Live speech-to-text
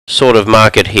sort of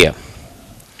market here.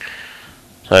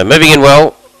 So moving in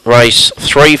well, race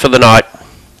 3 for the night.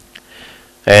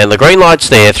 And the green light's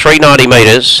there, 390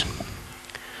 metres.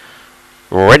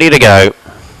 Ready to go.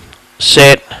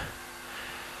 Set.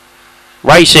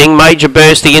 Racing, Major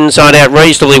Burst the inside out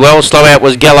reasonably well. Slow out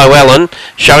was Gallo Allen.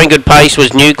 Showing good pace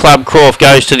was New Club Croft.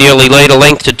 Goes to the early lead. A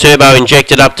length to Turbo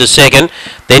Injected up to second.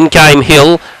 Then came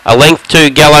Hill. A length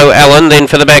to Gallo Allen. Then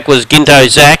for the back was Ginto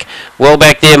Zach. Well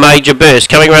back there, Major Burst.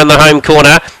 Coming around the home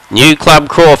corner. New Club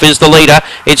Croft is the leader.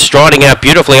 It's striding out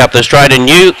beautifully up the straight, and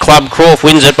New Club Croft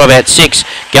wins it by about 6.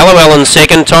 Gallo Allen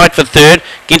second, tight for third.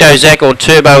 Ginto Zach or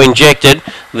Turbo Injected.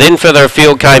 Then further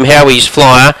afield came Howie's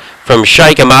Flyer from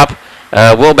Shake 'em Up.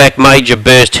 Well back Major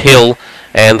Burst Hill,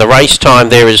 and the race time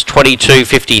there is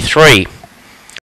 22:53.